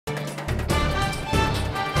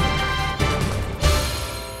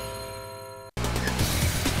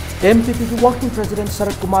MPP की working president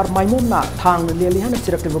Sharad Kumar माइमोमना थांग लेली हन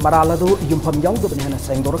सिरक्टिव मरालदो युमफम याउदबनि हन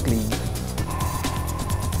सेंगदोरकली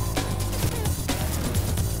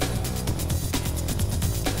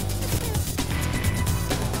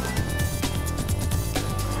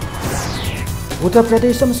उत्तर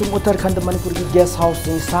प्रदेश अमसुंग उत्तराखंड मणिपुर की गेस्ट हाउस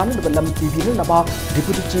सिंह सानब लम पीबीन नबा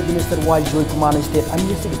डिप्यूटी चीफ मिनिस्टर वाई जोय कुमार स्टेट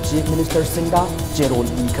अन्य chief minister Singh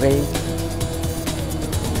चेरोल इखरे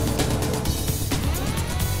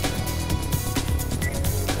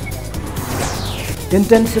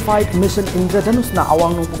Intensified Mission Indradhanus na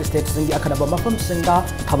awang nungpong state singi akanaba mafam singa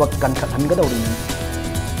tabak kan kathangadawri.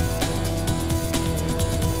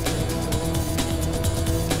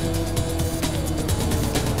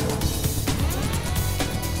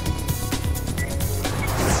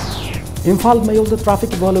 Imphal mayolda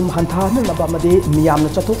traffic volume hantahna naba made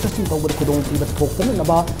miyamna chathok chasin tawbad khudong tibat thoktana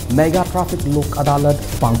naba mega traffic lok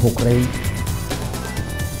adalat pangthokre.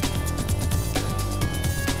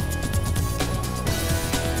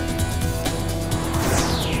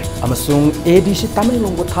 अमसुंग ADC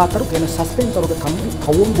Tamil Nadu था तरु केन suspend तरु के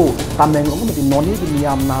थवंगो तमिलनाडु में Noni की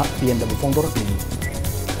नियमना PNW फोंदोरकली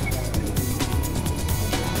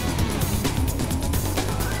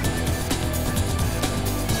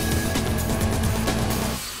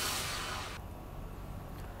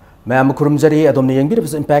मैं खुरुमजरी अदोमने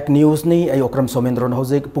यंगबिरबस impact news नि अयोक्रम सोमेंद्रन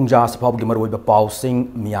हौजिक पुंजा सफाब की मरोइब पाउ सिंह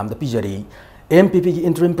मियाम द पिजरी MPP की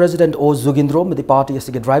इंटरिम प्रेसिडेंट ओ जुगिंद्रो मदि पार्टी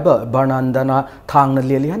असि ड्राइवर बर्नांदना थांगना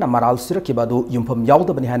लेली हना मराल सिरकिबादु युमफम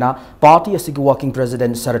याउदबनि हना पार्टी असि working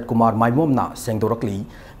president Sharad Kumar माइमोमना सेंगदोरकली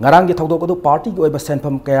ngarang gi thogdokadu party gi oiba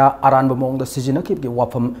senpham kaya aranba mongda sizinakib gi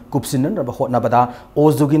wafam kupsinan raba hotnabada o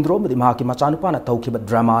jugindro madi mahaki machanupa na tawkiba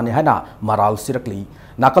drama ne hana maral sirakli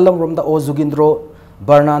nakalam romda o jugindro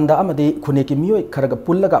bernanda amadi khuneki miyoi kharaga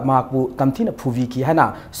pullaga mahakbu tamthina phuvi ki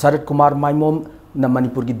hana Sharad Kumar माइमोम na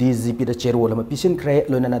Manipur ki DGP da chairol ma pisin kre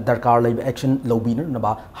loina darkar leba action lobina na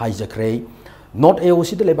ba hijack re not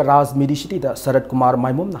AOC de leba raz medicity da Sharad Kumar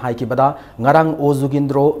माइमोम na haiki bada ngarang o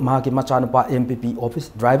jugindro mahaki machanpa MPP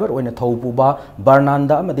office driver oina thaupuba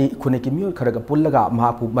bernanda amadi khuneki miyoi kharaga pullaga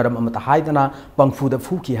mahapu maram amata haidana pangfu da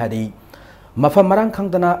phuki hari मफम मरंग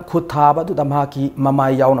खंगदना खुद थाबा दु दमहाकी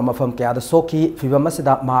ममाई याउना मफम क्या the सोकी फिबम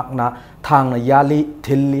मसिदा माकना थांगना याली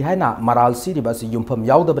थिल्ली हैना moral सिरिबासी युमफम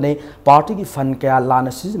याउदबने party की fun क्या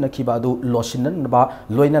लाना सिजनखिबा दु लोशिननबा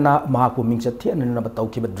लोइनना महाकु मिंगचथियननबा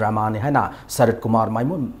तौकिबा drama ने हैना शरद कुमार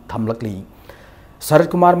माइमुन थमलकली शरद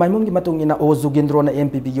कुमार माइमुन की मतुंगिना ओ जुगिंद्रो ना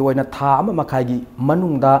MPP की ओइना था अमा मखाई की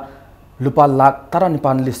मनुंगदा लुपा लाख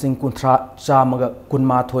 19,000 कुंथ्रा चामग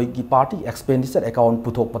कुनमाथोई की पार्टी एक्सपेंडिचर अकाउंट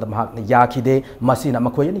पुथोकपद महाकना याखिदे मसीना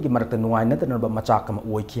मखोयनी की मरकत नुवाइनदनबा मचाकम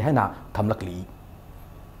ओइखि हैना थमलकली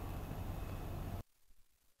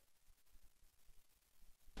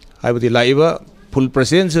हाइबदी लाइबा फुल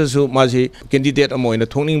प्रेसिडेंट सु मासी कैंडिडेट अमोइना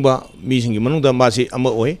थोंनिंगबा मीसिंग की मनुंगदा मासी अमा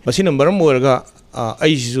ओइ मसीना मरम ओरगा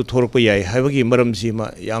ꯑꯩꯁꯤꯁꯨ ꯊꯣꯔꯛꯄ ꯌꯥꯏ ꯍꯥꯏꯕꯒꯤ ꯃꯔꯝꯁꯤꯃ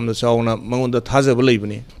ꯌꯥꯝꯅ ꯆꯥꯎꯅ ꯃꯉꯣꯟꯗ ꯊꯥꯖꯕ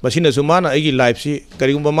ꯂꯩꯕꯅꯤ ꯃꯁꯤꯅꯁꯨ ꯃꯥꯅ ꯑꯩꯒꯤ ꯂꯥꯏꯐꯁꯤ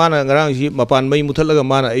ꯀꯔꯤꯒꯨꯝꯕ ꯃꯥꯅ ꯉꯔꯥꯡꯁꯤ ꯃꯄꯥꯟ ꯃꯩ ꯃꯨꯊꯠꯂꯒ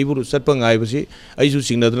ꯃꯥꯅ ꯑꯩꯕꯨ ꯆꯠꯄ ꯉꯥꯏꯕꯁꯤ ꯑꯩꯁꯨ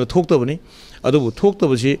ꯆꯤꯡꯅꯗꯅ ꯊꯣꯛꯇꯕꯅꯤ ꯑꯗꯨꯕꯨ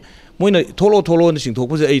ꯊꯣꯛꯇꯕꯁꯤ ꯃꯣꯏꯅ ꯊꯣꯛꯂꯣꯅ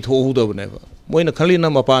ꯆꯤꯡꯊꯣꯛꯄꯁꯦ ꯑꯩ ꯊꯣꯛꯍꯧꯗꯕꯅꯦꯕ ꯃꯣꯏꯅ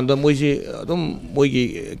ꯈꯜꯂꯤꯅ ꯃꯄꯥꯟꯗ ꯃꯣꯏꯁꯤ ꯑꯗꯨꯝ ꯃꯣꯏꯒꯤ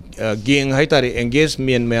ꯒꯦꯡ ꯍꯥꯏꯇꯥꯔꯦ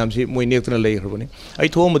ꯑꯦꯡꯒꯦꯖꯃꯦꯟ ꯃꯌꯥꯝꯁꯤ ꯃꯣꯏ ꯅꯦꯛꯇꯅ ꯂꯩꯈ꯭ꯔꯕꯅꯤ ꯑꯩ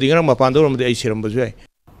ꯊꯣꯛꯑꯝꯃꯗꯤ ꯉꯔꯥꯡ ꯃꯄꯥꯟꯗ ꯑꯣꯏꯔꯝꯃꯗꯤ ꯑꯩ ꯁꯤꯔꯝꯕꯁꯨ ꯌꯥꯏ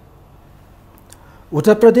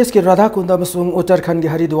उत्तर प्रदेश के राधाकुंड उत्तराखंड के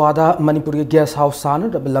हरिद्वार मणिपुर के गेस्ट हाउस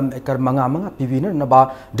सानब लम एकर मंगा पीबीनबा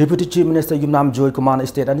डिप्यूटी चीफ मिनिस्टर युमनाम जोय कुमार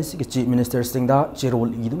स्टेट अनिसी के चीफ मिनिस्टर सिंह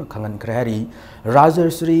चेरोल इदुना खंगनख्रे हरी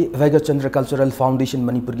राजश्री वैगचंद्र कल्चरल फाउंडेशन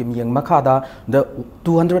मणिपुर की मियंग मखादा the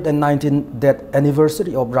 219 death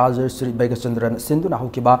anniversary of Rajshree वैगचंद्र सिंधुना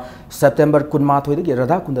होकिबा September 19 के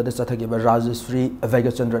राधाकुंड चथगिबा राजश्री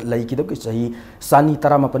वैगचंद्र लैकिदब के सही सानी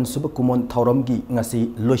 19 सुब कुमोन थौरम की ngasi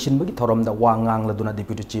लोइसिनबगी थौरम दा वा ngang laduna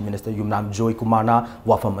deputy chief minister yumnam joy kumar na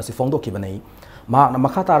wafam asi phongdokibani ma na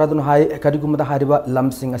makha taraduna hai karigumda hariba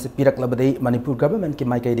lamsing asi piraklabadei manipur government ki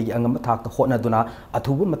maikaidi angam thak ta hotna duna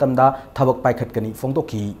athubu matamda thabak paikhatkani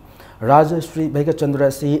phongdoki Rajashri Bhegachandra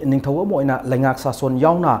si ningthawa moina lengak sason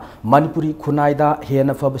yauna manipuri khunaida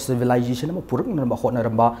hena fab civilization ma purakna ba hotna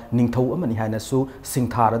ramba ningthawa mani haina su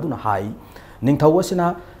singthara duna hai ningthawa sina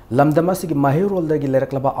lamdama sigi mahirol dagi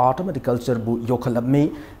leraklaba art and culture bu yokhalabmi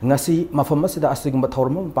ngasi mafam asida asigumba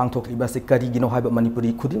thorma pangthokliba se karigino haiba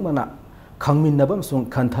manipuri khudingmana khangminnaba amsung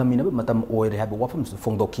khanthaminaba matam oire haiba wafam su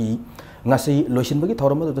phongdoki ngasi loisinbagi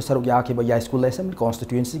thorma du saruk yakiba ya school assembly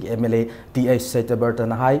constituency gi MLA TH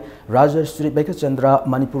Setabertan hai Rajashri Bhegachandra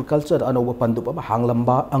Manipur culture anoba pandupa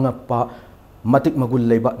hanglamba angappa matik magul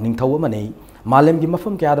leiba ningthawa mani मालेम की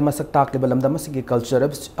मफम क्या मसक ताकलिब लमदम असिगी culture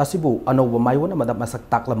असिबु अनौब मायोन अमदा मसक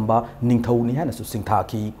ताकलंबा निंगथौनी है नसु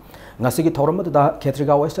सिंथाकी ngasi gi thoram da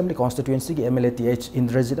Khetrigaon Assembly constituency gi MLA TH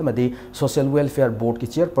Indrajit amadi Social Welfare Board ki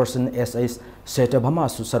chairperson SS Setabhama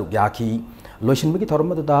su saruk yaki loishin gi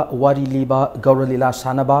thoram da wari liba gauralila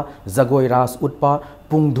sanaba jagoi ras utpa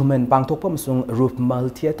pungdhumen pangthokpa masung Roofmal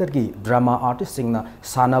Theatre gi drama artist singna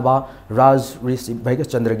sanaba Raj Rishi Bhaiga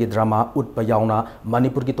Chandra gi drama utpa yauna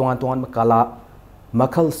Manipur gi tongan tongan kala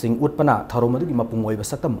makhal sing utpana thoram gi mapung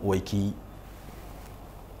oiba satam oiki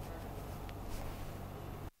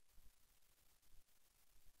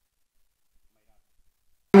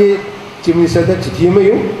Chief Minister da chithi ma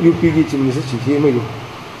yu UP ki Chief Minister chithi ma yu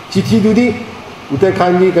chithi du di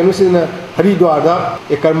Uttarakhand ki kanu se na Haridwar da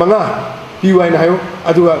ekar manga PY na hayo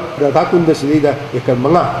aduga Radhakund da sidi da ekar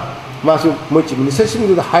manga masu mo Chief Minister sing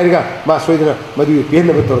du da hairga ma soidana madu pen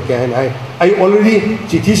na tor kya hai ai already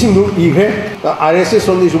chithi sing du I hai RSS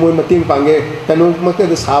on di sumoy mating pange kanu makta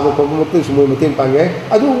da sabo ko makta sumoy mating pange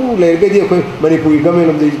adu lerga di ko Manipuri government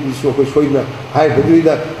of the so ko soidana hai badu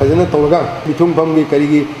da fazana tolga mithung pham gi kari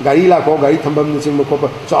gi gari la ko gari thambam ni sing mo ko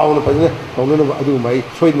chauna fazana tolna adu mai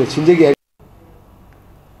soidana chinje gi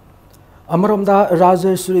Amaramda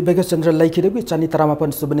Raja Suri Bhaiga Chandra Laikidebi Chani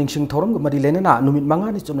Taramapan Subaning Sing Thoram Mari Lenana Numit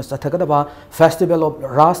Mangani Chuna Sathagadaba Festival of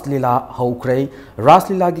Ras Lila Haukray Ras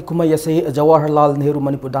Lila gi Kumayase Jawaharlal Nehru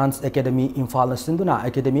Manipur Dance Academy Imphal Sinduna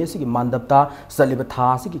Academy Sigi Mandapta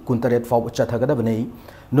Salibatha Sigi Kuntaret Fau Chathagadabani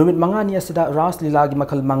Numit Mangani Asida Ras Lila gi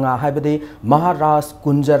Makal Manga Haibade Maharas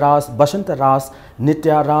Kunja Ras Bashanta Ras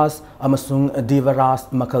Nitya Ras Amasung Diva Ras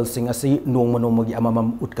Makal Sing Asi Nomonomogi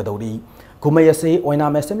Amamam Utkadauri Kumayase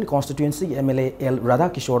Oinam Assembly constituency MLA L Radha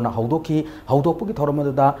Kishore na Haudoki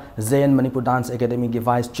Thoramada Zain Manipur Dance Academy ki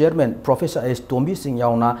Vice Chairman Professor S Tombi Singh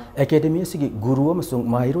Yauna Academy sigi Guru amasung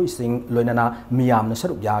Mahiroi Singh Loinana Miyam na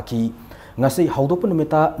saruk yaki ngasi Haudopu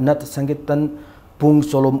numita Nat Sangitan Pung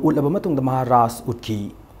Solom Ulaba matung da Maharas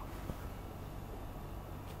Utki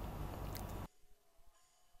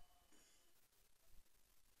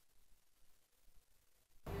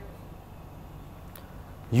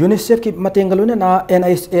UNICEF की मतेंगलुने ना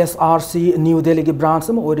NISRC new Delhi की branch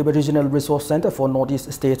में ओरिबा regional resource centre for north east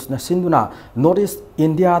states ना सिंधुना north east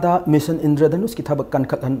India दा mission इंद्रधनुष की थबक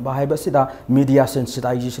कनखलन बाहाइबसिदा media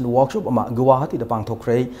sensitisation workshop अमा गुवाहाटी दा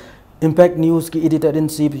पांगथोखरे Impact News की editor in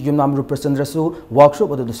chief Yumnam रुपचंद्रसु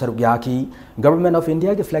workshop अदु सरुक याकी गवर्नमेंट ऑफ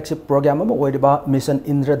इंडिया के फ्लैगशिप प्रोग्राम अमा ओरिबा मिशन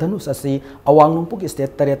इंद्रधनुष असि अवांग नोंगपुक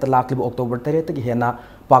स्टेट 3 लाखलिब अक्टोबर 3 की हेना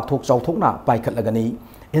पाकथोक चौथोकना पाइखतलगनी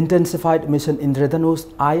Intensified Mission Indradhanush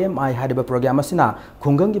IMI hadiba program asina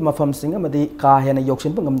khungang gi mafam sing amadi ka hena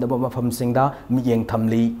yoksin pangamdaba mafam singda miyeng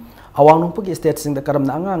thamli awang nongpagi state sing da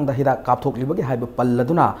karamna angang da hida kapthok libagi haiba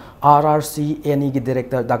palladuna RRC NE gi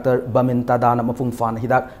director Dr. Baminta Dana mafung fan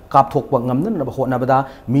hida kapthok pa ngamna na hotna bada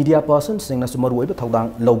media person sing na sumaru oiba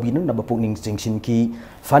thodang lobin na bapukning singsin ki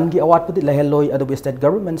fan gi award padi leheloi adu state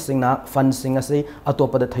government sing na fan sing ase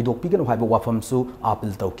atopada thaidok pigan haiba wafam su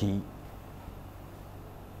apil tauki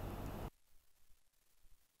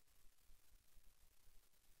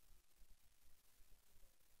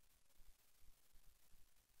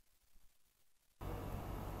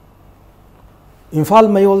Imphal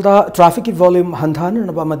Mayolda traffic volume hanthana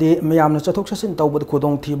naba madi mayamna chathok chasin tawbad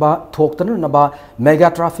khudong thiba thoktana naba mega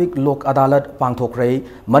traffic lok adalat pangthokrai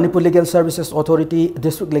Manipur Legal Services Authority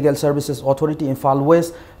District Legal Services Authority Imphal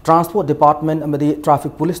West Transport Department amadi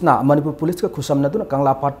Traffic Police na Manipur Police ka khusamna duna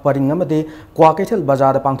Kanglapat paring amadi Kwakethel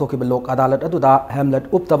Bazar da pangthokiba lok adalat aduda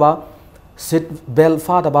Hamlet uptaba Sit bell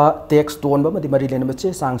fadaba tax ton ba madi mari lena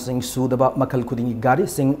bache sang sing sudaba makhal khudingi gari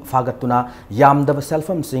sing fagatuna yamdaba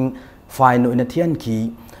selfam sing fine in a tian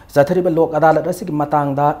ki Zathariba lok adalat asiki matang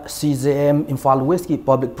da CJM Imphal West ki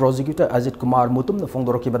public prosecutor Ajit Kumar Mutum na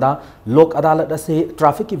fongdoroki bada lok adalat ase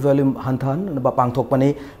traffic ki volume hanthan na ba pangthok pane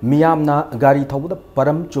miyam na gari thawda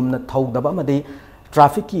param chumna thawdaba madi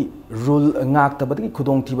traffic ki rule ngak tabadi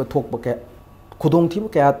khudong thiba thokpa ke khudong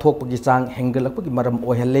thiba kya thokpa gi chang hengalakpa gi maram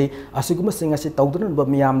ohelle asiguma sing ase tawdana ba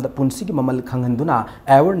miyam da punsi gi mamal khanghanduna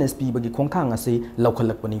awareness pi bagi khongthang ase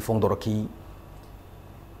laukhalakpani fongdoroki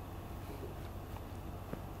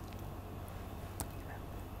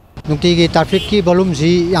Nukti ki traffic ki volume ji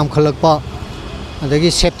yam khalakpa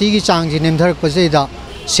adagi safety ki chang ji nemthar pase da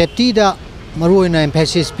safety da maruina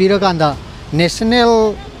emphasis pirakanda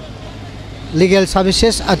National Legal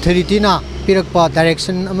Services Authority na pirakpa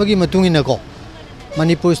direction amagi matungina ko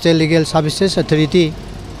Manipur State Legal Services Authority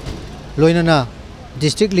loina na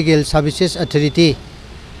District Legal Services Authority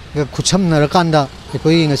ga khucham narakanda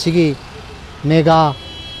ekoi ngasigi mega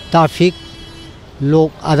traffic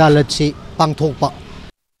lok adalat si pangthokpa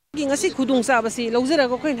ngasi khudung sa basi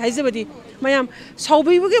lojara ko khoin haijabadi mayam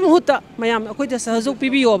saubibuge muhutta mayam akoida sahajok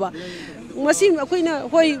pibiyo ba ngasi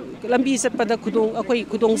akoina hoi lambi satpada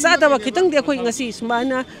khudung sa da ba khitang de khoi ngasi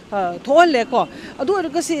sumana tholle ko adu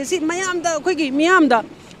si mayam da khoi gi miyam da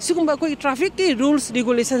sigumba khoi traffic ki rules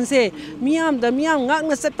regulation se miyam ngak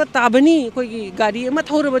na satpa tabani khoi gi gari ama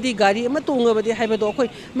thorabadi gari ama tongabadi haibado khoi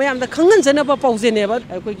mayam da khangan jana ba paujene ba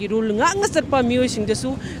khoi gi rule ngak na satpa miyo sing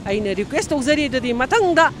desu aina request tawjari dadi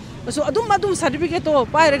mathang da so adum certificate to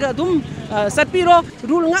pairaga adum satpiro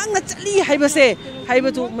rule nga chali haibase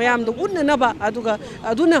haibatu mayam do unna na ba aduga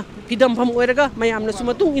aduna pidam pham oiraga mayam na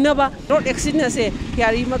sumatung inaba road accident ase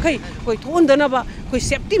yari makai koi thondana ba koi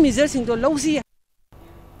safety measures sing do lausi.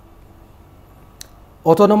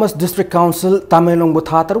 Autonomous District Council Tamelong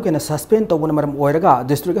Butharu can suspend to one maram oiraga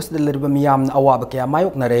district as the Lirbamiam Awabaka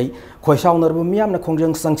Mayok Nare, Koishaw Nerbumiam na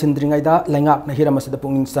Kongjang Sanction Dringaida, Langak Nahiramas the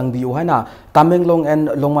Pung Sang Biuhana, Tamelong and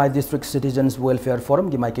Longmai District Citizens Welfare Forum,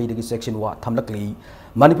 Gimaiki Section Wa Tamlakli.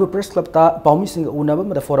 Manipur Press Club ta Paumising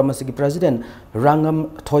Unabam the Forum as President Rangam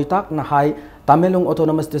Toitak Nahai, Tamelong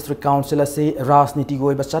Autonomous District Council as Ras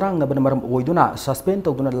Nitigo Basarang Nabamaram Oiduna, suspend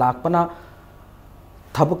to Duna Lakpana.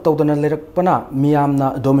 Thabuk tawdana lerakpana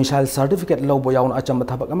miyamna domicile certificate lo boyawn achamba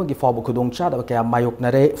thabak amagi fawbu khudong chada kaya mayok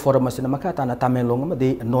nare forum asina makata na Tamelong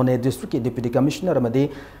amadi none district deputy commissioner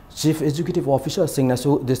amadi chief executive officer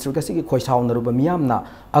singnasu district asigi khoisaw naruba miyamna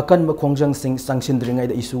akan ma khongjang sing sangsindringai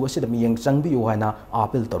da issue asida miyeng changbi yu haina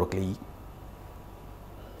appeal torokli.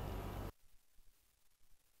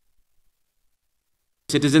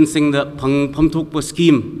 Citizens sing the phamthokpa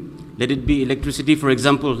scheme, let it be electricity for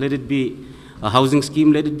example, let it be a housing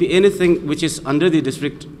scheme, let it be anything which is under the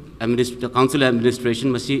district council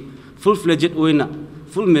administration, must see full-fledged oina,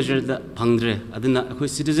 full measure the pangre. Adina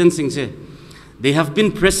citizens sing say they have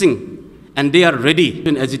been pressing and they are ready.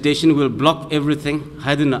 When agitation will block everything.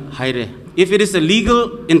 If it is a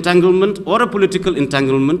legal entanglement or a political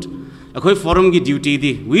entanglement, a forum ki duty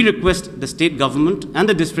di. We request the state government and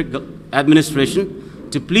the district administration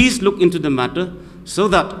to please look into the matter so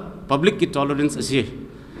that public ki tolerance is here.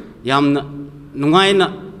 Yamna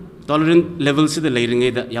nungaina tolerant levels the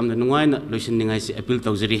layering da yamna nungaina loisinningai se appeal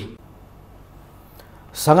tawjari.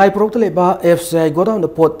 Sangai Protleba FCI godown the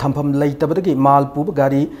port Tampam later Mal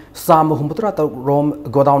Pubagari, Sam Humputrata Rom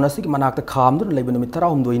godown a sig manak the Kamdur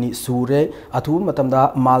Lebanumitra Humduini Sure, Atu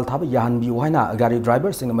Matamda Maltab Yan Biuhana, Gari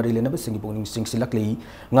drivers in the Marilena Singing Sing Silakli,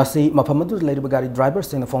 Nasi Mapamadu later Gari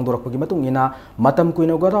drivers in the Fondor Pagimatungina, Matam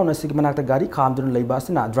Quino godown a sigmanak the Gari Kamdur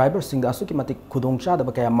Lebasina, drivers sing the Asukimatic Kudong Chada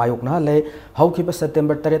Bakaya Mayokna Le, how keep a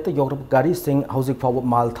September Tereta York Gari sing housing forward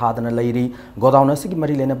Maltad and a lady, godown a sig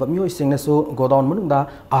Marilena Bamu sing Nasu, godown Mununda.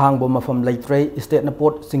 Ahang bo mafam leitre state na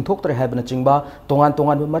port singthok tre habna chingba tongan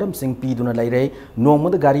maram sing pi duna leire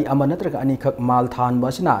nongma da gari ama natraga ani khak mal than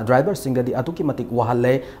basina driver singa di atuki matik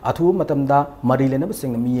wahalle athu matamda marilena ba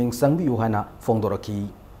sing miyeng sangbi yuhana fongdoraki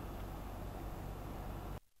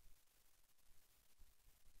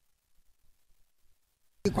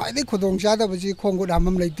kwai khudong chada baji khonggo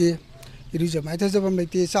damam leite irija mai thajabam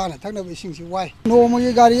leite sana thakna ba sing si wai no mo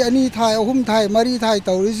ye gari ani thai ahum thai mari thai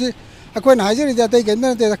tawrisi अखोन हाजिरी जाते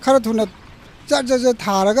केंद्र ते खर थुना च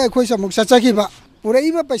थारगा अखोय समक चचखिबा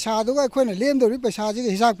पुरैबा पैसादुगा अखोन लेमदोरि पैसाजी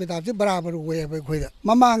हिसाब किताब से बराबर होय बे खोयदा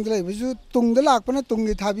ममांग लेबजु तुंग लाकपना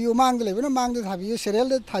तुंगी थाबियो मांग लेबना मांग थाबियो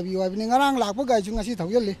सेरियल थाबियो आबिनि ngarang लाकपा गायजु ngasi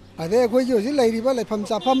थौजले अदे अखोय जो जि लेरिबा लेफम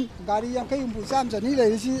चाफम गाड़ी यांखै उम्बु चाम जनि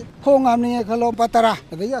लेरिसि खोंग आमनि खलो पतरा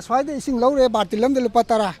अदे स्वाइदे इसिंग लौरे बाटिलम दे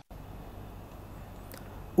पतरा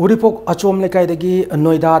Uripok achom lekaidagi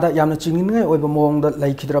Noida da yamna chingningai oiba mong da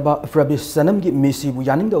laikhidraba Prabis Sanam gi misi bu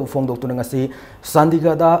yaning da ufongdok tunangasi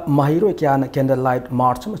Sandiga da mahiro kyan candlelight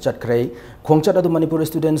march ma chatkrai khongchat adu Manipur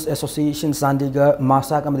Students Association Sandiga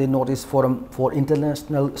Masak amadi Notice Forum for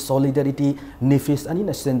International Solidarity Nifis ani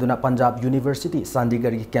na senduna Punjab University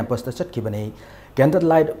Sandiga gi campus ta chatkibane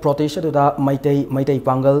Candlelight protest da Maitai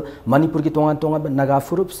Pangal Manipur ki tongan Naga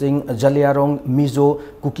Furup Singh Jaliarong Mizo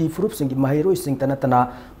Kuki Furup Singh ki mahiro sing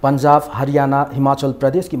tanatana Punjab Haryana Himachal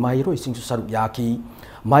Pradesh ki mahiro sing su sarup yaki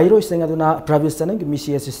mahiro sing aduna Pravis Sanam ki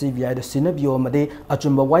misi SSC via da sinabio made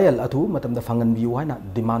achumba wayal athu matam da fangan biu haina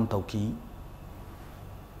demand tauki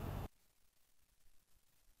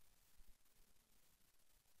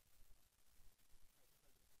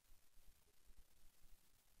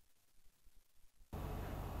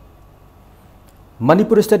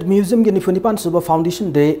Manipuri State Museum gi Nifunipan Suba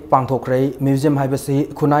Foundation Day pangthokre museum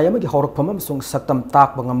haibasi khunai amagi horakpham amsung saktam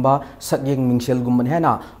tak bangamba sakyeng mingshel gumman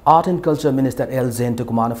hena Art and Culture Minister L Zain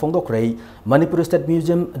Tukumana phongdokre Manipuri State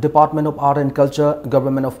Museum Department of Art and Culture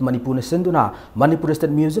Government of Manipur sinduna Manipuri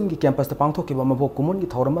State Museum gi campus ta pangthokiba mabok kumun gi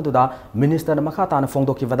thoram aduda minister na makha tana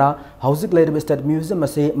phongdokibada hauzik leiriba State Museum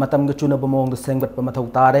ase matam ga chunaba mong da sengbat pa mathau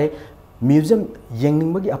tare Museum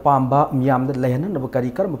yengning bagi apamba miyam da lehanan naba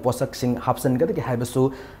kari karma posak sing hapsan gada ki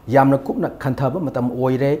haibasu yamna kupna khantaba matam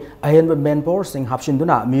oire ahenba manpower sing hapsin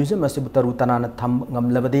duna museum asibu taru tanana tham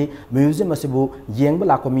ngam labadi museum asibu yengba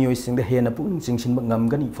lakwa miyoi sing da hena pung sing shin ngam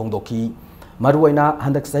gani phongdoki maruaina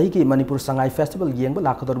handak sahi ki Manipur Sangai Festival yengba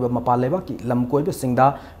lakadorba mapaleba ki lamkoiba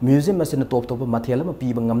singda museum asina top top mathela ma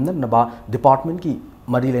piba ngamna naba department ki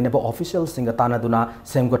Mari Leneba official Singatana Duna,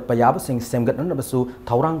 Semgot Payab Sing Semgat Nabasu,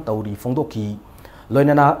 Taurang Tauri Fongdoki.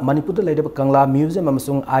 Loinana, Manipur Lady Kangla Museum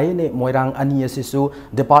Amasung Ayene, Moirang Ania Sisu,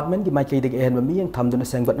 Department Gi Mike and Mami and Tamduna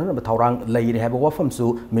Semgat Taurang, Lady Have a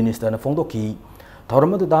Wafamsu, Minister and Fongdoki.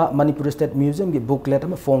 Tauramaduda, Manipur State Museum Gi booklet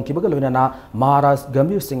of Fong Kibagaluna, Maras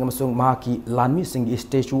Gambir Sing Amasung Maki, Lanmi Sing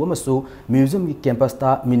Statue Amasu, Museum Gi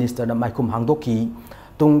Campasta, Minister and Maikum Hangdoki.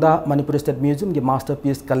 Tungda Manipur State Museum gi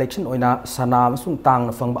masterpiece collection oina sana amasung tang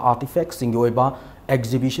na fangba artifacts sing oiba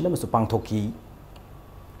exhibition amasu pangthoki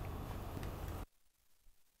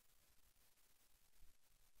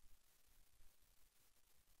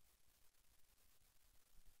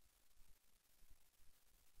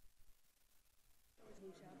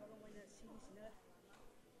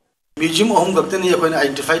Museum home gakten ye khoina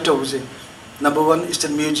identify tawse number 1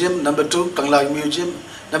 State Museum, number 2 Kangla Museum,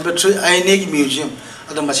 number 3 Aineg Museum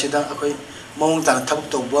ada masida akoi mong ta thabuk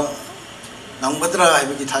tawba nangbadra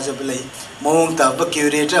haibagi thajab lei mong ta ba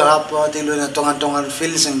curator hapa tilona tongan tongan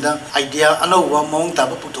field singda idea anowa mong ta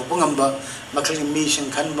ba puthokpa ngamba makhali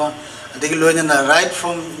mission khanba adigi loina na right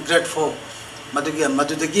from grade 4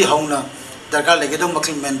 madudagi hauna darkar lege do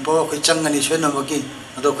makhali manpower khoi changani shena maki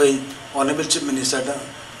ado khoi honorable chief minister da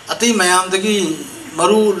atai mayam dagi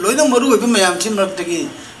maru loina maru be mayam chim rak dagi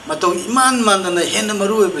mato iman mandana hen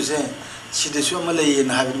maru be se Sidesu amalay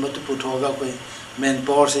na habit matu puthoga koi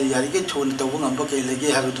manpower se yari ke thon tawung amba ke lege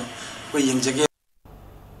habitu koi yengjage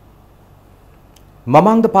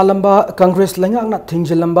Mamang da palamba Congress lengang na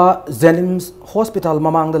thingjilamba Zenims Hospital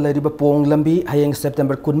mamang da leriba pong lambi hayeng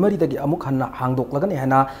September kunmari dagi amuk hanna hangdok lagani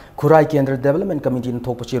hana Kurai Kendra Development Committee na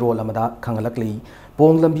thokpachi role amada khangalakli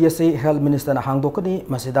pong lambi ase Health Minister na hangdokani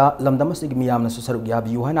masida lamdamasig miyam na susarug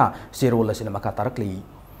yabiyu hana si role sina makatarakli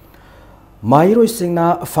Mahiroi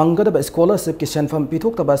Singna Fangada Scholarship Kishan from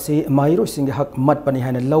Pitok Tabasi, Mahiroi Singh Hak Mat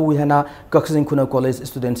Panihana Lawihana, Kaksin Kuna College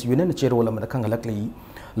Students Union, Cherola Madakangalakli.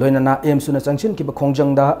 Loinana M Suna Sanction Kiba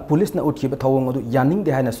Kongjangda, Police na Utkiba Tawang Yaning de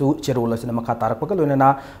Hanasu, Cherola Sinamakatar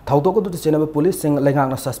Pakaloina, Tautoko to Senaba Police Sing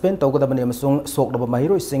Lengang suspend Toga Banemasung, Sok of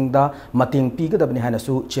Mahiroi Singda, Mating Piga the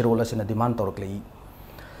Hanasu, Cherola Sina Demand Torkli.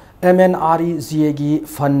 MNRE Ziegi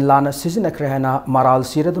Fan Lana Season Akrehana, Maral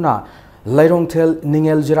Siraduna. Lairong Tel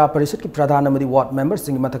Ningel Jira Parisat ki Pradhan Amadi Ward Members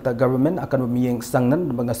Sing Matakta Government akan miyeng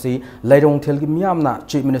sangnan bangasi Lairong Tel ki miyamna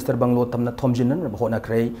Chief Minister Banglo tamna Thomjinan Rabhona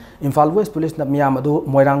Krei Imphal West Police na miyamadu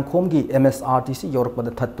Moirang Khom gi MSRTC York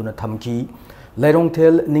pada thattuna thamki Lairong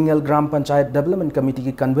Tel Ningel Gram Panchayat Development Committee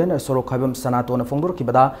ki convener Sorok Khabam Sanatona Phongdor ki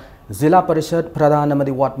bada Zila Parishad Pradhan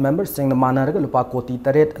Amadi Ward Members Sing na manaraga lupa koti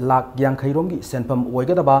taret lak yang khairom gi senpam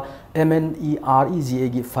oigadaba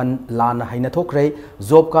MNEREGA gi fund lana haina thokre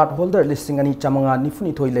job card holder listing ani chamanga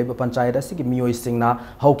nifuni thoi leba panchayat asigi miyoi singna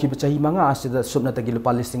hauki chahi manga asida subna tagi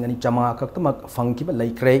lupa listing ani chamanga kaktamak fangki ba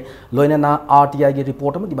laikre loinana RTI gi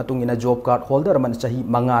report amagi matungina job card holder man chahi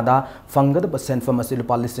manga da fangada ba senfam asi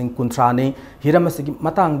lupa listing kuntrane hiram asigi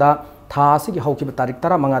matangda tha asigi hauki ba tarik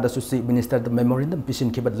tara manga da susi minister the memorandum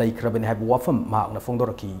pisin ki ba laikra ben have wafam maak na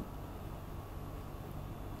phongdoraki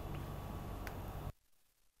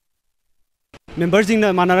Members in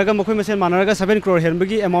Manaraga Mokumas and Manaraga 7 crore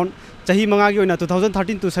Herbagi amount Chahi Mangagi in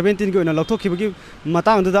 2013 to 17 go in a lot of Kibagi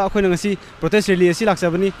Matang the Akonasi protest release Silak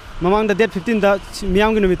Sabani Mamang the dead 15 the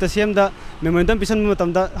Miang with the same the memorandum Pisan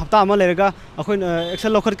Matam the Haptama Lerga Akon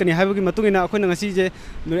Excel local can you have Matungina Akonasi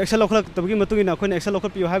Excel local Tabgi Matungina Akon Excel local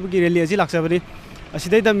you have release Silak Sabani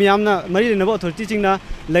Aside the Miamna Marine about teaching na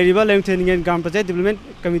Lariba Lamtaining and Grand Project Development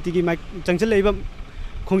Committee Mike Changel Labor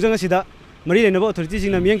Kongjanga Sida Marine about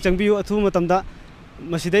teaching a Miang Changbu at Tumatamda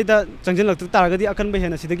Masidata Changjel Targadi Akan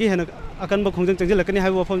Behana Sidagi and Akan Bokong Changjel can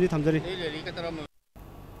have from the Tamari.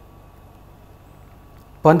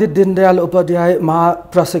 Pandit Dindayal Upadhyay Maha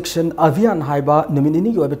Prashikshan Abhiyan haiba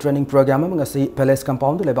numinini yoiba training program ngasi Palace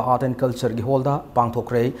Compound leba Art and Culture gi holda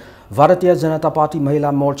pangthokre Bharatiya Janata Party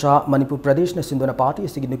Mahila Morcha Manipur Pradesh na Sindona Party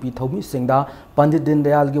sigi nupi thomi singda Pandit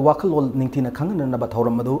Dindayal gi wakhalol ningthina khangna ba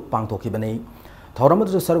thoram madu pangthokibani Thoram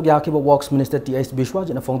madu saruk yakiba Works Minister T.S. Bishwaj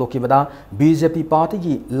na phongdokibada BJP Party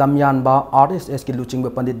gi lamyan ba RSS ki luching ba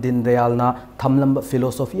Pandit Dindayal na thamlam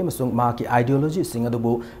philosophy amasung ma ki ideology sing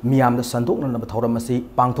adubu miyam na sandok na ba thoram masi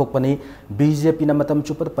pangthokpani BJP na matam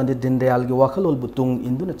chupat Pandit Dindayal gi wakhalol butung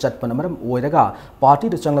induna chatpana maram oiraga party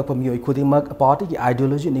da changlakpa miyoi khudingmak party ki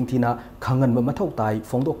ideology ningthina khangan ba mathau tai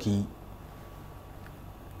phongdoki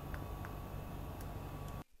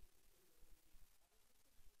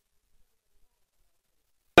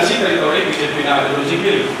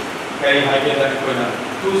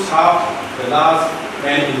to serve the last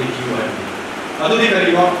man in the queue. Adudi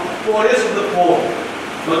kariba poorest of the poor.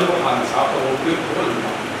 Madu han serve the poor.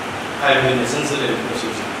 I have been a sensitive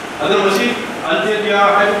position. Other machine until they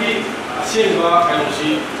are happy, Asimba and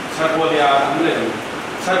she Sarbodia and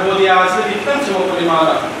Sarbodia said it comes to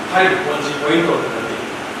Polimana, high policy point of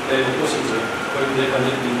the position when they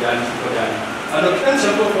connect in the Antipodia. And the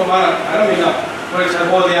principle of Aramina, for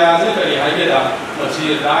Sarbodia, literally, I get up, but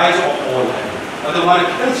she dies of all life. Otherwise,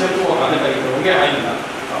 the concept of the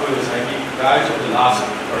guys of the last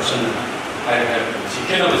person I have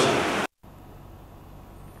seen.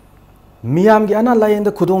 Miyam gi ana layen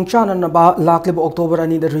da khudong chana na ba laklib October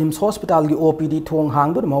ani da Rims Hospital gi OPD thong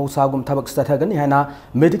hang do mau sagum thabak stathagani hana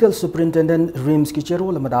Medical Superintendent Rims ki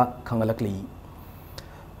cherol amada khangalakli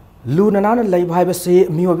Lunana lai bhai base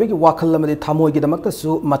miyobe gi wakhal amadi thamoi gi damakta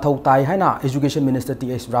su mathau tai hana Education Minister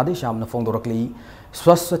T.S. Radhesham na phongdorakli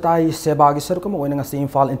Swasthata Seba gi sarukam oina ngasi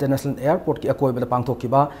Imphal International Airport ki akoi bela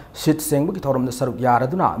pangthokiba sit sengbu gi thoram da saruk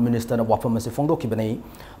yaraduna minister na wafam ase phongdokibani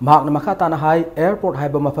mahak na makha tana hai airport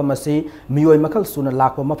haiba mafam ase miyoi makhal suna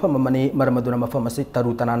lakpa mafam amani maramaduna mafam ase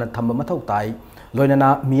taru tanana thamba mathau tai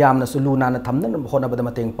loinana miyam na suluna na thamna na hona bada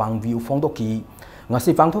mateng pang view phongdoki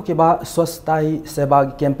ngasi pangthokiba Swasthata Seba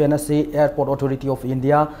gi campaign ase Airport Authority of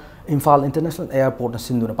India Imphal International Airport na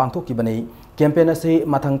sinduna pangthokibani campaign ase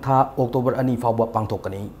mathang tha October ani fawba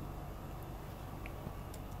pangthokani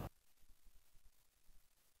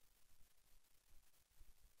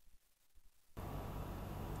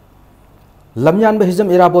Lamyan Bahizam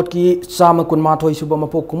Irabot ki Sama Kunmathoi Suba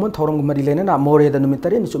Mapok Kumun Thorong Mari Lenana More the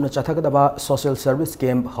Numitari Chumna Chathagadaba Social Service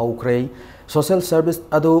Camp Haukre Social Service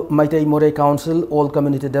Ado Maitei More Council All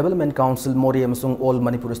Community Development Council More Amasung All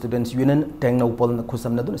Manipur Students Union Tengna Upol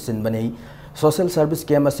Kusam Nadun Sinbani Social Service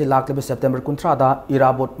Camp ase laklebe September kuntrada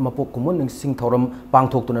Irabot Mapok Kumun Sing Thoram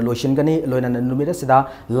Pangthok tuna Loishin Gani Loinan Numira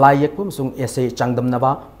Sida Layak Pumsung Ese Changdam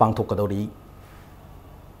Naba Pangthokadori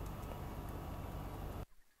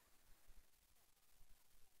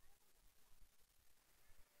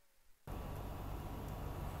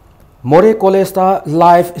More College ta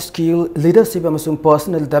Life Skill Leadership amasung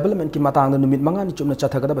Personal Development ki matang na numit manga ni chumna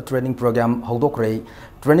chathagada training program haudokre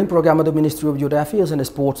training program ado Ministry of Youth Affairs and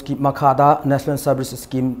Sports ki makhada National Service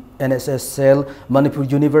Scheme NSS Cell Manipur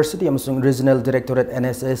University amasung Regional Directorate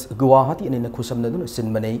NSS Guwahati ani na khusam na dun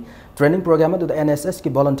sinmani training program ado NSS ki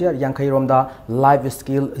volunteer yankai romda Life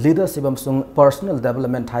Skill Leadership amasung Personal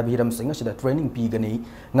Development haibiram singa sida training pi gani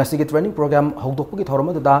ngasi ki training program haudokpu ki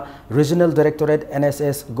thorma da Regional Directorate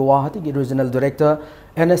NSS Guwahati Regional Director,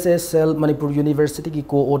 NSS Cell Manipur University ki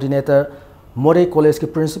Coordinator, More College ki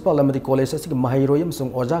Principal amadi College asigi Mahiroyam sung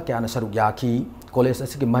Oja kya na saruk yaki, College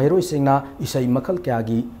asigi Mahiroy singna isai makal kya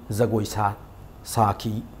gi zagoi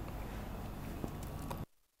saki.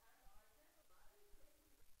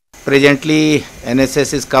 Presently,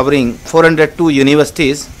 NSS is covering 402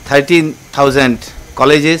 universities, 13,000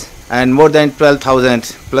 colleges, and more than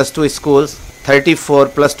 12,000 plus 2 schools, 34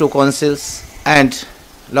 plus 2 councils, and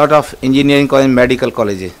lot of engineering and medical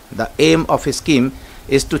colleges. The aim of a scheme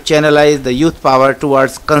is to channelize the youth power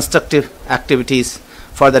towards constructive activities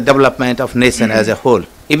for the development of nation as a whole.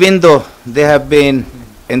 Even though they have been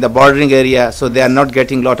in the bordering area, so they are not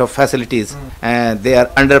getting lot of facilities and they are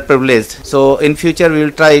underprivileged. So in future we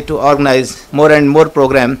will try to organize more and more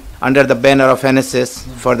program under the banner of NSS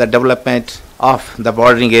for the development of the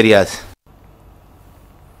bordering areas.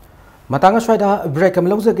 Matanga Swada break am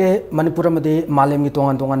lawjage Manipur amade malem gi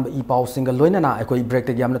tongan ba I paw single loinana ekoi break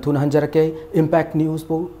te yamna thuna hanjarake Impact News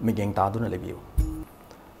po migeng ta duna lebiu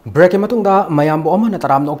break matungda mayam bo amana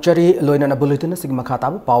taram nokchari loinana bulletin sigma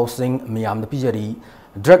khata ba paw sing miyam na pijari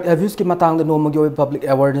drug abuse ki matang da nomagi oi public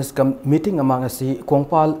awareness meeting amang asi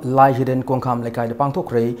Kongpal Lai Hidden Kongkham lekai da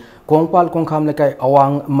pangthokre Kongpal Kongkham lekai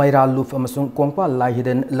awang Maira Luf amasung Kongpal Lai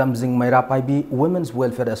Hidden Lamjing Maira Paibi Women's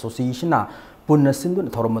Welfare Association na punna sindun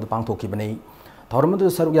thoramadu pangthokibani thoramadu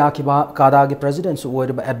saruk yakiba kadagi president su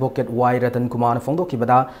oirba advocate y ratan kumar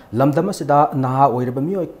phongdokibada lamdama sida naha oirba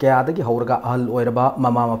mioi kyadagi hauraga ahal oirba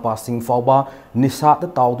mama mapa sing fawba nisa da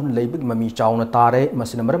tawdun leibig mami chawna tare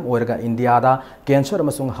masina maram oirga india da cancer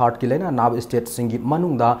amasung heart ki lena nab state singi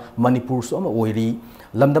manungda manipur su ama oiri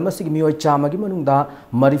lamdama sig mioi chamagi manungda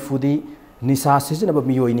marifudi nisa sizinaba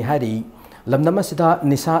mioi ni hari lamdama sida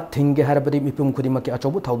nisa thinge harabadi mipum khudima ki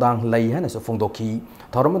achobu thaudang lai hana so phongdokhi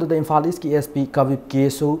thoramadu da Imphal East ki SP Kavip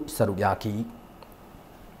Kesu sarugyaki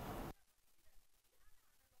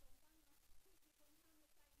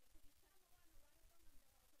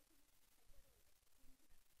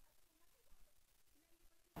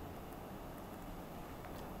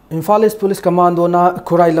Imphal East Police Commando na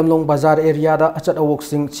Khurai Lamlong Bazar area da achat awok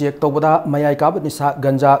sing check tawbada mayai kabat nisa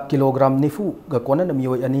ganja kilogram nifu ga kona na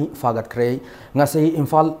mioi ani fagat kre ngasi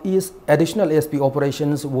Imphal East Additional SP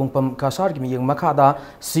Operations wungpam kasar gi miyeng makada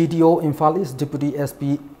CDO Imphal East Deputy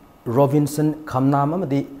SP Robinson Khamnam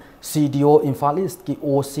amadi CDO Imphal East ki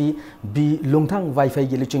OC B Lungthang Wi-Fi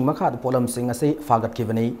gi liching makada polam sing ngasi fagat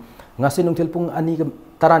kibani ngasi nungthil pung ani ga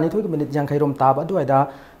tarani thoi minute jang khairom tab aduaida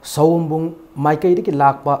Saumbung Maikai ki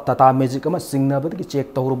lakpa tata magic ama singnabad ki check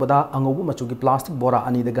tawrubada angobu machu ki plastic bora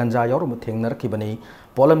ani de ganja yorum thengnar kibani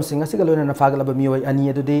polam singa sigalona na fagalaba mioi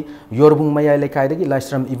ani adudi yorbung mayai lekai de ki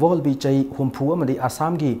laisram evolve bi chai humpu amadi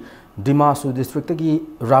Assam gi Dimasu district gi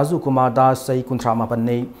Raju Kumar Das sai kuntra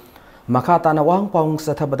mapanne makata na wang paung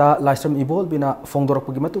sathabada laisram evolve bina fongdorok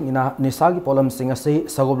gi matung ina nisagi polam singa se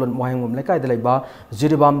sagoblon mohangum lekai de leba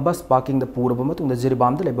Jiribam bus parking the purba matung de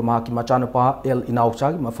Jiribam de leba ma ki machanapa el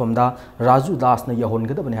inaucha gi mafamda Raju Das na yahon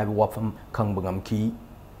gada bani habi wafam khangbangam ki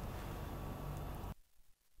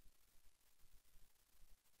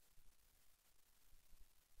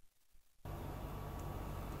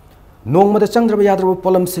Nongmada Chandraba Yadraba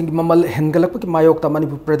Polam Singh Mamal Hengalak Mayok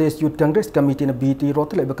Manipur Pradesh Youth Congress Committee na BT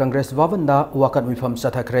Rotleba Congress Vavanda Wakat Mifam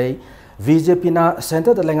Sathakre VJP na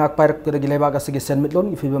Center da Lengak Parak Gileba Gasigi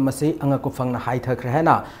Senmitlon Ifibam Mase Angakufang na Haithakre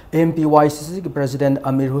Hena MPYCC President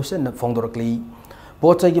Amir Hussein Fongdorkli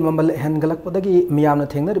Pochagi Mamal Hengalak Padagi Miyamna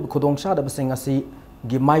Tengna Kudong Shada Basingasi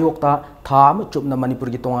gi mayokta tham chupna Manipur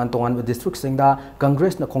gi tongan district singda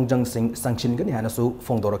Congress na Khongjang Singh sanction gani hanasu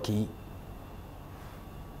Fongdoraki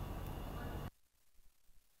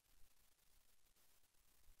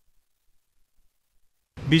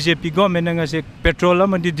BJP government ngase petrol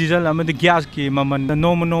amadi diesel amadi gas ki maman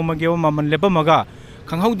noma ge maman lebamaga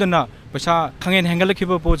khanghaudana pasa khangen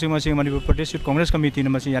hengalakhiba poche masi Manipur Pradesh Youth Congress Committee na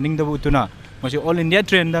masi yaning dabu utuna masi all India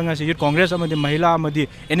trend da ngase Youth Congress amadi mahila amadi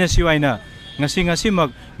NSUI na ngasi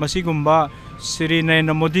mag masi gumba Sri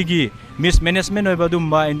Narendra Modi gi mismanagement oiba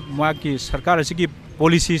dumba ma ki sarkar asigi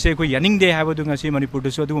policy se ko yaning de ha badu ngasi Manipur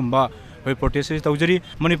dasu adumba hoi protest tawjari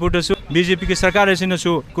Manipur dasu BJP ki sarkar asina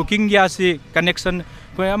su cooking gas connection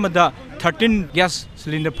ko amada 13 gas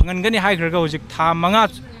cylinder phangan gani hai khraga hojik tha manga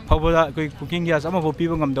phawada koi cooking gas ama bo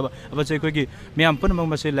piba ngam daba aba chai koi gi miyam pun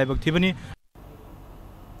mang mase laibak thibani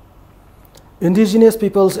Indigenous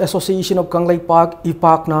Peoples Association of Kanglai Park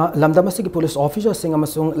IPAC na lamdamasi ki police officer sing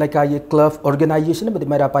amasung laikai club organization na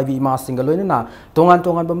badimara paivi ma singaloina na tongan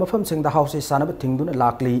ba mafam sing da house sana ba thingduna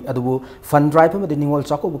lakli adubu fund drive ma ningol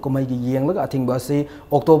chako bu kumai gi yenglaga athingba se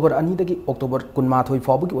October 2 dagi October 18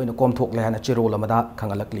 fawbu gi oina komthok le hana chirol amada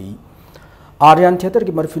khangalakli Aryan Theater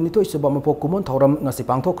ki marfinito isba mapo kumon thoram ngasi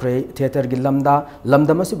pangthokre theater gi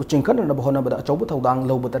lamdamasi bu chingkan na bahona bada achobu thodang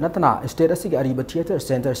lobata natana state asigi ariba theater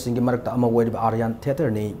center singi marakta ama weriba Aryan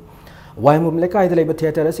Theater ni waimum lekai de leba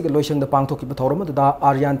theater asigi loisang da pangthoki ba thoram da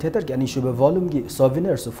Aryan Theater ki ani shuba volume gi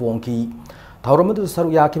souvenirs fonki thoram da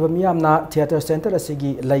saru yakiba miyamna theater center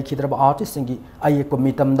asigi laikhidraba artist singi ayekpa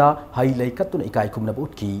mitamda hai laikatuna ikai kumna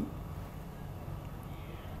utki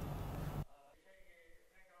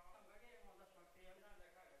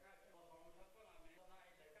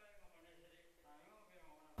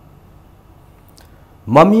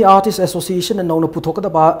Mummy Artist Association and Nona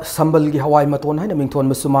Putokadaba Sambal gi Hawaii Maton Haina Mington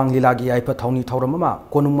Masumang Lilagi Ipa Tawni Tauramama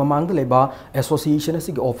Konung Mamang the Leba Association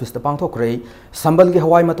Asig Office the Pangtokre Sambal gi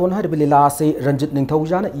Hawaii Maton Haida Bilila se Ranjit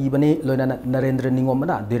Ningtaujana Ibane Lona Narendra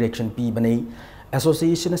Ningomana Direction P Bane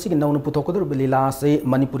Association Asig Nona Putokadar Bilila se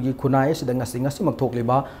Manipur gi Kunai Sidanga Singasi Maktok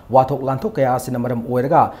Leba Watok Lantok Kaya Sinamaram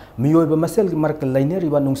Oerga Mioba Masel Mark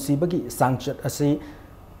Laineriba Nungsibagi Sanchat Ase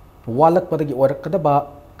Walak Padagi Orakadaba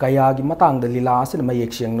Kaya gi matang da lila sin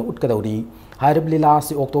mayek siang na utkadauri hairib lila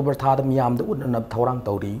si October thada miyam da udnab thorang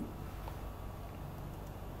tauri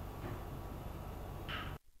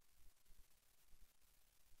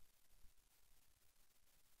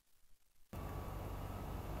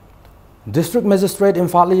District Magistrate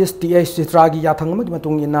Imphal East TH Chitragi Yathang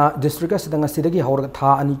Matungina District Asidanga Sidagi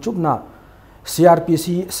Horgatha and Chubna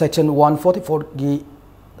CRPC Section 144 gi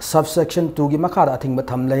Subsection 2 gi Makada Ating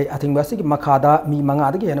Batamle Ating Basi Makada mi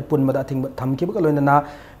Mangadi and Punmada Ating Tamkibalona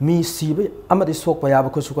mi Sibi Amadi Sok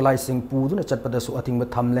Payaba Kusukulizing Puduna Chatpadasu Ating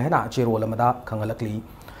Batamlehana Chirolamada Kangalakli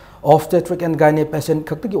Obstetric and Gyne patient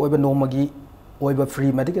Kakti over Nomagi over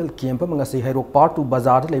free medical camp Mangasi Hero Part to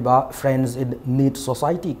Bazar Leba Friends in Need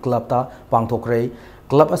Society Club ta Pangtokre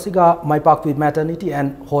Club Asiga My Park with Maternity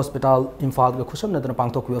and Hospital Imphal Kusam Nadana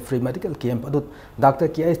Pangtok free medical camp adut Dr.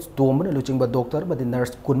 K.S. Doman looking but doctor but the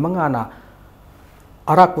nurse Kunmangana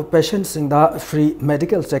Arak patients in the free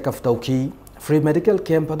medical check of Toki free medical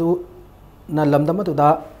camp adu na lamdama to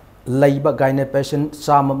da Laiba Gyne patient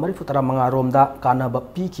Sama Marifutara Manga Romda Kanaba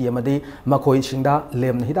Piki Amadi Makoi Shinda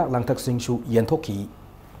Lem Hida Langtak Singshu Yentoki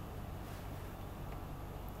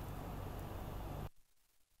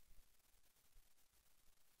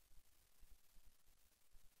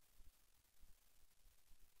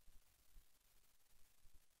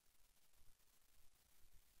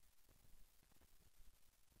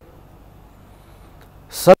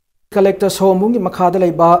Collectors Home Makada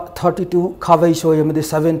Laiba 32 Kavai Shoyamadi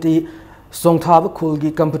 70 Songthab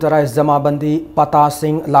Kulgi computerized Zamabandi Pata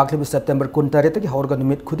Singh Lakli September Kuntaretaki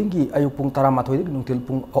Horganimit Kudingi Ayupung Taramatoi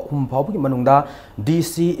Nuntilpung Umpabi Manunda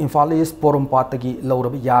DC Infalis Porum Patagi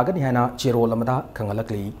Laurabi Yagan Hana Chirolamada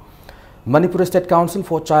Kangalakli Manipuri State Council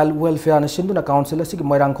for Child Welfare and Shinduna Council Sig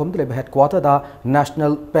Moirangkom Leb headquarter da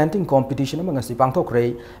National Painting Competition Mangasi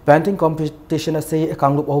Pangtokre Painting Competition say a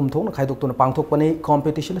Kanglup Home Tong Kaidok to Pangtokpane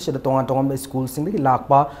competition is the Tongan Tongan School Singli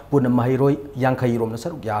Lakpa Puna Mahiroi Yankairom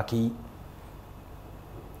Nasaruk Yaki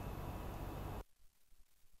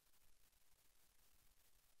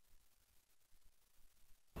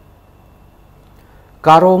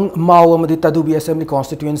Karong Mao Amadi Tadubi Assembly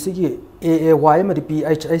Constituency ki AAY Amadi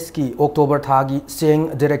PHS ki October Thagi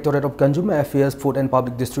Sing Directorate of Consumer Affairs Food and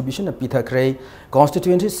Public Distribution of Pitha Kray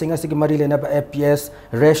Constituency Singa Sigi Mari Lena FPS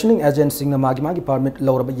Rationing Agent Singna Magi Permit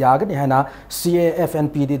Lauraba Yagan Hana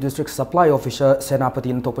CAFNPD District Supply Officer Senapati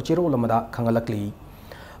in Topachiro Lamada Kangalakli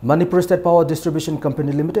Manipur State Power Distribution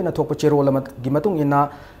Company Limited na Topachiro Lamat Gimatung ina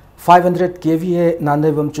 500 kVA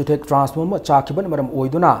Nanevam Chutek Transformer Chakiban Madam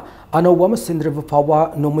Oiduna, Anowam Sindriva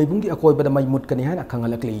Pawa, no Mibungi Akoy Mai Mutkanihana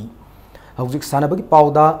Kangalakli. Hauzik Sanabagi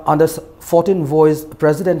Pauda, under 14 Voice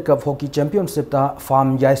President Cup Hockey Championship da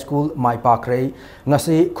Farm Yai School, My Park Ray,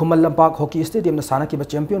 Nasi Kumalampak Hockey Stadium, the Sanakiba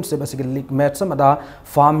Championship as a league match Samada,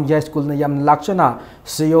 Farm Yai School Nayam Lakshana,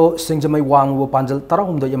 CEO Singjamai Wang Panjal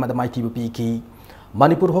Tarahum the Yamada Maiki Piki.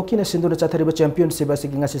 Manipur Hockey na Sinduna Chathariba Championship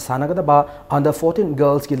asigi ngasi sanagadaba under 14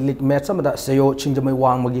 girls ki league match samada sayo Chingjamai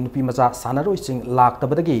Wang magi nupi macha sanaroi sing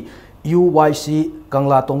laktabadagi UYC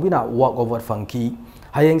Kangla Tongbina walkover funky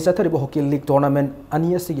hayeng Chathariba Hockey League Tournament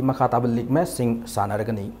ani asigi makhataba league match sing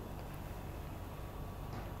sanaragani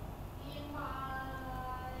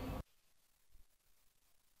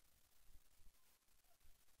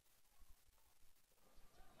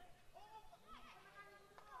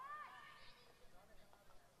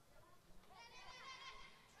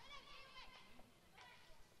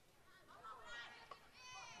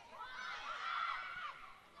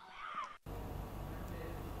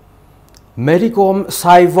Mericom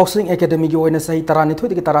Sai Boxing Academy ki oina sai tarani thoi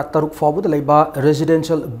ki tara taruk forward laiba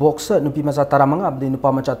residential boxer nupi macha taramanga abdi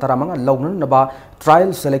nupa macha taramanga lognan naba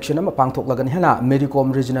trial selection ama pangthok lagan hena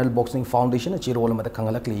Mericom Regional Boxing Foundation chi role ma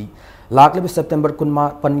khangalakli lakle September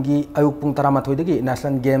kunma pangi ayuk pung tarama thoi gi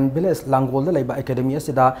National Game Village Langol da laiba academy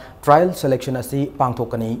asida trial selection asi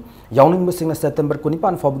pangthokani yawning musing September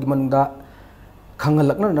kunipan forward gi manunda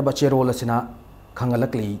khangalakna naba chi role asina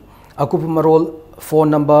khangalakli akup marol phone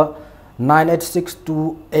number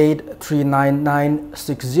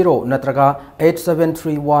 9862839960 natraga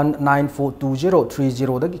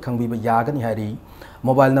 8731942030 dagi khangbiba yagani hari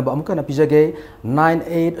mobile number amka na pijage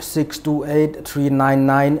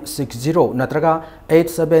 9862839960 natraga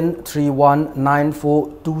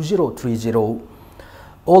 8731942030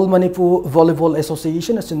 All Manipur Volleyball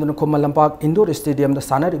Association Sinduna Komalampak Indoor Stadium the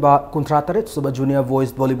Sanariba Kuntrataret Suba Junior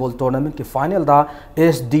Boys Volleyball Tournament ki final da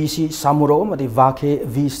SDC Samuro madi Vake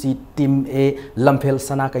VC Team A Lampel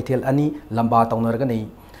Sana Kaitel Ani Lamba Taunargani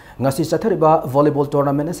Ngasi Chathariba Volleyball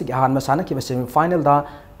Tournament asig ahan masana ki semi final da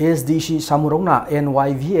SDC Samurona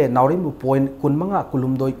NYVA Naurimu point kunmanga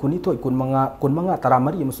kulumdoi kunitoi kunmanga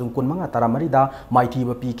taramari musung kunmanga taramari da mighty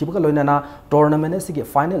ba pi kiba loinana tournament asig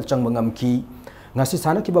final changmangam ki ngasi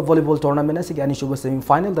sana kiba volleyball tournament asig ani shuba semi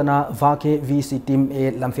final dana Vake VC Team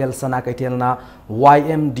A Lampel Sana Kaitel na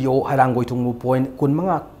YMDO harangoi tungmu point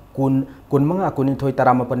kunmanga kunmanga kunithoi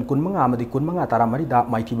taramapan kunmanga amadi kunmanga taramari da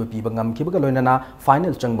maithiba piba ngamkhiba loinana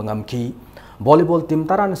final changba ngamkhi volleyball team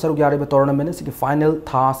taran saruk yariba tournament sigi final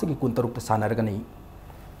tha sigi kuntaruk ta sanargani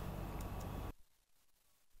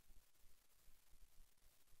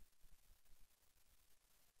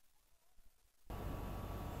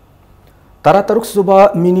Tara Taruk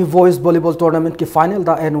Suba Mini Voice Volleyball Tournament की final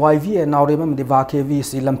दा NYV and Naurema में दिवा के we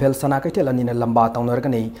सी लंपेल सना के tell अनिने लंबा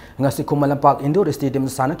ताउनरगनी ngasi Kumalampak Indoor Stadium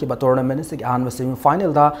sana की tournament से आन semi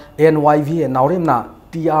final दा NYV and Naurema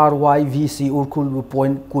TRYVC urkul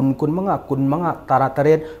point kun manga tara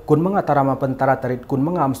taret kun manga taramapan tara taret kun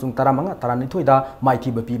manga amsung taramanga tarani thoida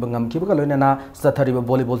maiti bapi bangam ki bagaloinana sathari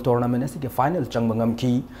volleyball tournament se final chang bangam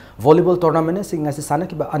ki volleyball tournament se ngasi sana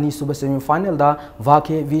ki ani suba semi final da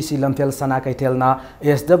vake VC lampel sana kai telna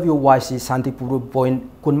SWYC Santipur point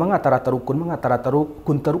kun manga tara taru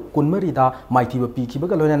kun mari da maiti bapi ki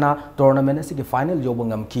bagaloinana tournament se final yo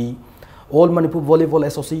bangam ki All Manipur Volleyball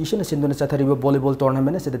Association Sindhuna Sathariba Volleyball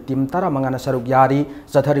Tournament se team tara mangana saruk yari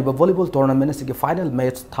Sathariba Volleyball Tournament se final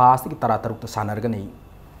match tha se tara taruk ta sanargani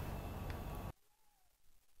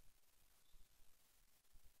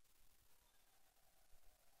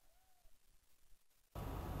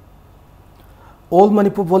All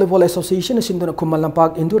Manipur Volleyball Association Sindhuna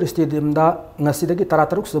Kumalampak Indoor Stadium da ngasidagi tara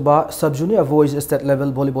taruk suba Sub Junior Boys State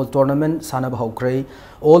Level Volleyball Tournament sanaba haukre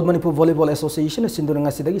All Manipur Volleyball Association Sindhuna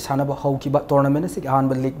ngasidagi sanaba haukiba tournament se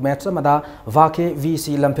hanba league match amada vake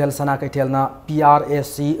VC Lampel sana kai telna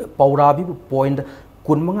PRSC Paurabi point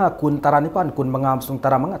kun manga kun taranipan kun manga amsung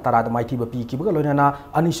taramanga tarada maiti ba pi kiba loinana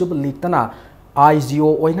anisub league tana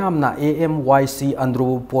IGO oinamna AMYC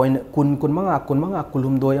andro point kun manga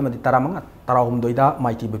kulumdoi amadi taramanga tarahumdoi da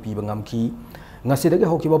maiti ba pi bangam ki ngasidagi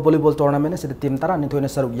hokiba volleyball tournament se team tara ni thoina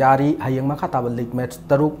saruk yari hayang makata league match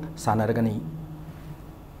taruk sanargani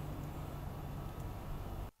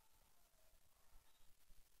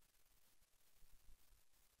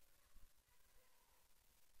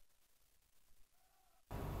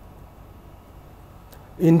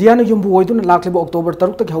India na yumbu oidun lakliba October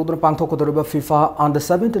 3 tak haudun pangthokodoriba FIFA Under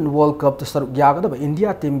 17 World Cup ta saruk yagadaba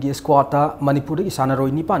India team gi squad ta Manipuri gi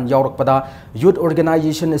sanaroi nipan yaurakpada Youth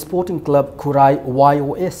Organization Sporting Club Khurai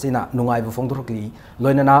YOS sina nungai bu fongdorokli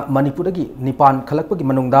loinana Manipur gi nipan khalakpa gi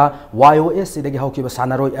manungda YOS sidagi haukiba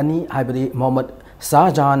sanaroi ani haibadi Mohammad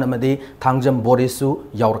Shahjahan amade Thangjam Borisu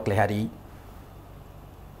yaurakle hari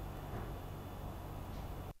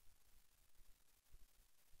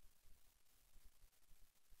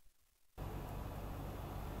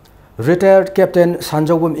Retired Captain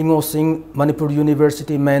Sanjawam Ingo Singh Manipur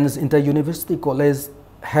University Men's Inter-University College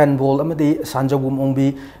Handball amadi Sanjawam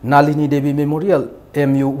Ongbi Nalini Devi Memorial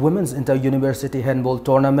MU Women's Inter-University Handball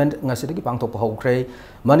Tournament ngasidagi pangthokpa haukre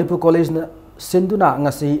Manipur College na Sinduna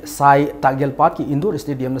ngasi Sai Tagyalpat ki Indoor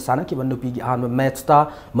Stadium na sana ki nupi gi han match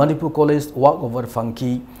ta Manipur College walkover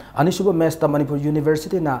funky anishuba match ta Manipur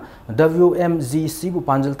University na WMGC bu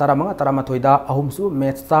panjal taramanga taramathoida ahumsu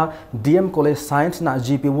match ta DM College Science na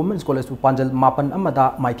GP Women's College bu panjal mapan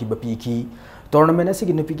amada maiki bapi ki tournament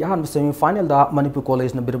asigi nupi gi han semi final da Manipur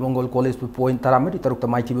College na Birbangol College bu point taramari tarukta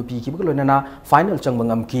maiki bapi ki buglonana final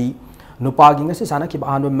changbangam ki Nupagi ngasi sana ki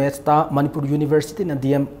bahan match ta Manipur University na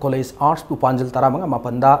DM College Arts pu panjal taramanga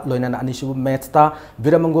mapanda loinana anishubu match ta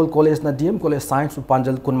Biramangol College na DM College Science pu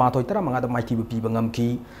panjal kunmathoi taramanga da maiki bu pibangam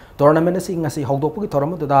ki tournament asi ngasi hogdokpu gi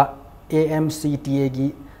thoramu da AMCTA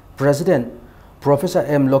gi President Professor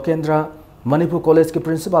M Lokendra Manipur College ki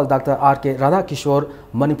Principal Dr. R.K. Radhakishore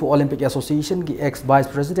Manipur Olympic Association ki ex Vice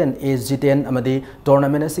President S. Jiten amade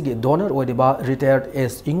tournament asi gi donor oidiba retired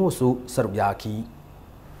S. Ingosu sarbyaki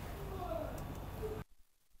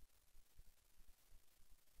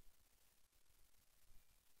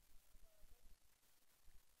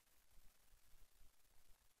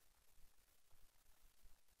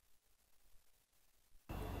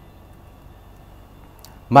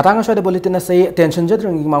Matanga shade bulletin say tension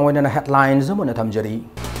jadring mangwena headlines zamuna thamjari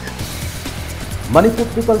Manipur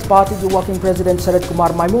People's Party ki working president Sarat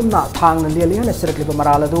Kumar Maimumna thang leliana serakliba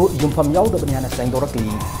maraladu yumpham yaudabani hana sengdorakli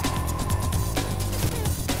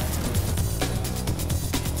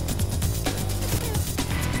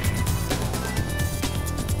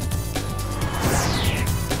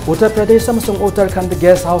Uttar Pradesh amasung Uttarakhand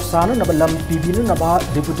guest house sana nabalam pibinu naba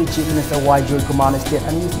Deputy Chief Minister Y. Joel Kumar State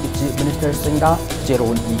ani Chief Minister Singda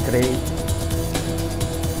Jeron Ikre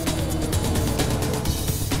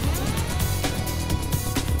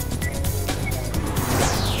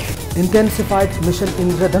Intensified Mission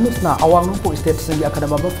Indradhanush na awangpo state singi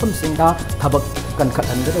akadama bafam singda thabak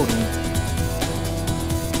kankatan gadauri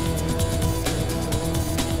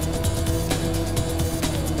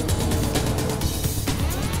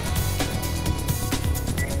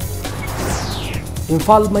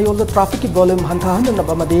Imphal mayol traffic volume hanthahan na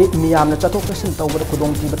bamade miyam na chatok kasin tawbada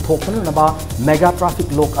kudong tiba thokpan na ba mega traffic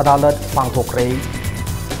lok adalat pangthokre.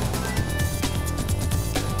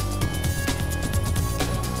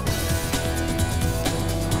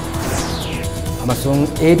 Amasung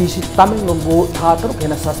ADC Tamenglongbu tha taruk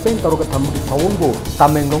hena suspend taruka thambu thawongbu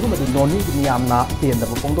Tamenglongbu madi noni miyam na tienda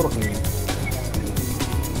pongdorok ni.